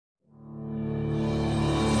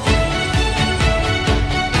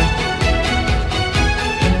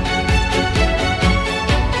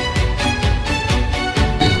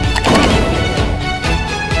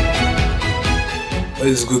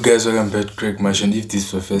What is good, guys? Welcome back to Craig Marsh, and if this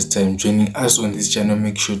is your first time joining us on this channel,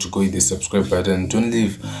 make sure to go hit the subscribe button. Don't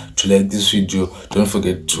leave to like this video. Don't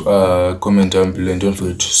forget to comment down below, and don't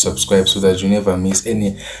forget to subscribe so that you never miss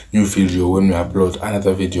any new video when we upload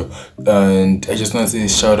another video. And I just want to say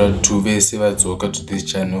shout out to Vesiva Zoka to this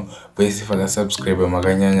channel. Vesiva subscriber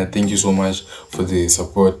Maganyanya. Thank you so much for the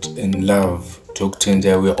support and love. Talk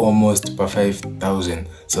Tender, we're almost by 5,000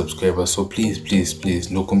 subscribers, so please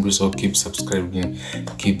no complaints, so keep subscribing,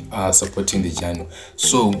 keep supporting the channel.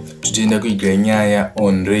 So today I'm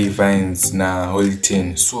on Ray Vines na Holy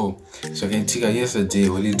 10. So yesterday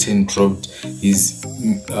Holy 10 dropped his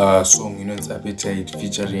song, it's Appetite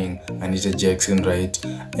featuring Anita Jackson, right?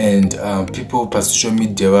 And people per social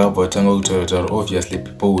media about obviously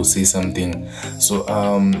people will say something. So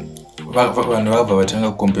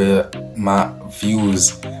vanhu compare my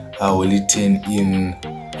views Holy 10 in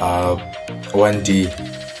 1 day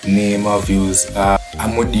name my views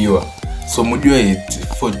Mudiwa. So Mudiwa had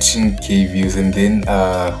 14k views, and then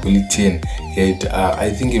Holy 10 had I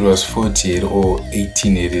think it was 40 or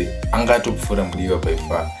 18 angatop for Mudiwa by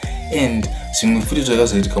far. And swing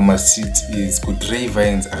footage kama sit is good. Ray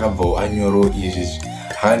Vines akabva anyoro izvi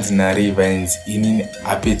hands na Ray Vines in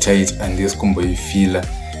Appetite and this combo ifila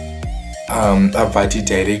Avati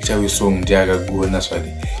director we song ndiakagona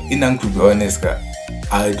swali. To be honest,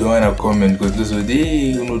 I don't wanna comment because this was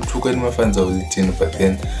took my fans of the 10, but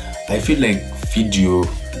then I feel like video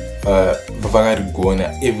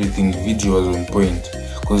everything video was on point.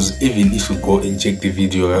 Because even if you go and check the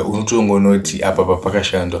video,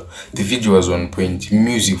 the video was on point,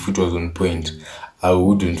 music foot was on point. I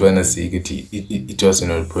wouldn't wanna say it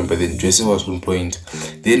wasn't on point, but then dressing was on point.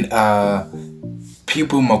 Then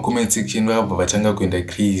people in my comment section vatanga kuenda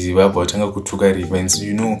crazy, vatanga kutuka Revines.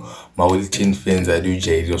 My Holy 10 fans are do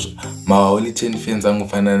jail. My Holy 10 fans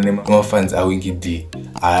angofanana nema fans awingidi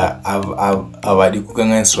avadi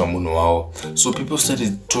kukanganiswa munhu wavo. So people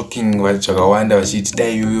started talking vachakawanda vachiti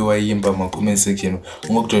dai iwe waimba ma comment section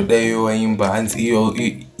ngokuti dai iwe waimba hanzi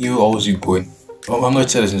iwe auzvigoni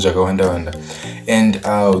vangachara zvinhu zvakawanda. And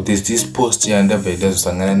there's this post yandabva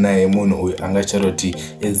ndazosangana naye munhu uyu angacharoti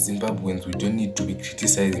as Zimbabweans we don't need to be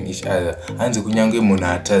criticizing each other. Hanzi kunyange munhu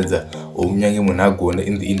atadza or kunyange munhu agona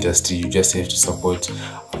in the industry, you just have to support.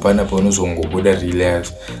 Hapana paunozongobuda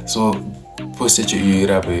relax. So post yacho iyo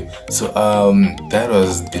irape. So that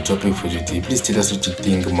was the topic for today. Please tell us what you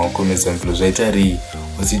think in my comments and below.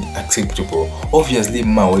 Was it acceptable? Obviously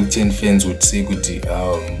my Holy 10 fans would say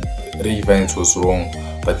Ray Vines was wrong.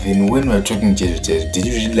 But then when we're talking did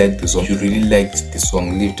you really like the song? If you really liked the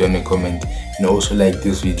song, leave down a comment and also like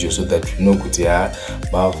this video so that we know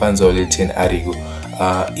my fans of Holy 10 arigo.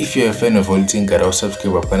 If you're a fan of Holy 10, gotta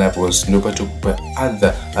subscribe because nobody talk about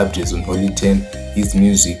other updates on Holy 10, his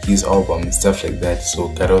music, his album, stuff like that. So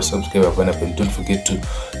gotta subscribe and don't forget to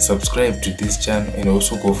subscribe to this channel, and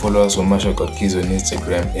also go follow us on Marshall God Keys on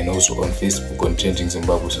Instagram and also on Facebook on Trending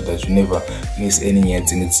Zimbabwe so that you never miss any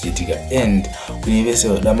nyaya in its and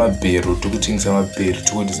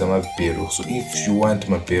so if you want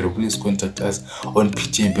my mabhero, please contact us on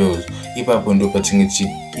PJ Bells. If I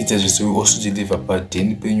it as we also deliver part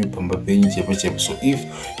then penyu pamba penyu chepa. So if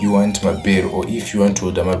you want my mabhero, or if you want to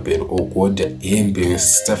order my mabhero or order hembe,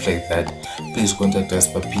 stuff like that, please contact us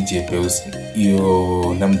by PJ Bells.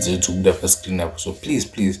 Your number to screen up. So please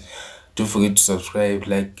don't forget to subscribe,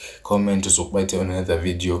 like, comment, to support on another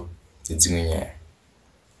video. It's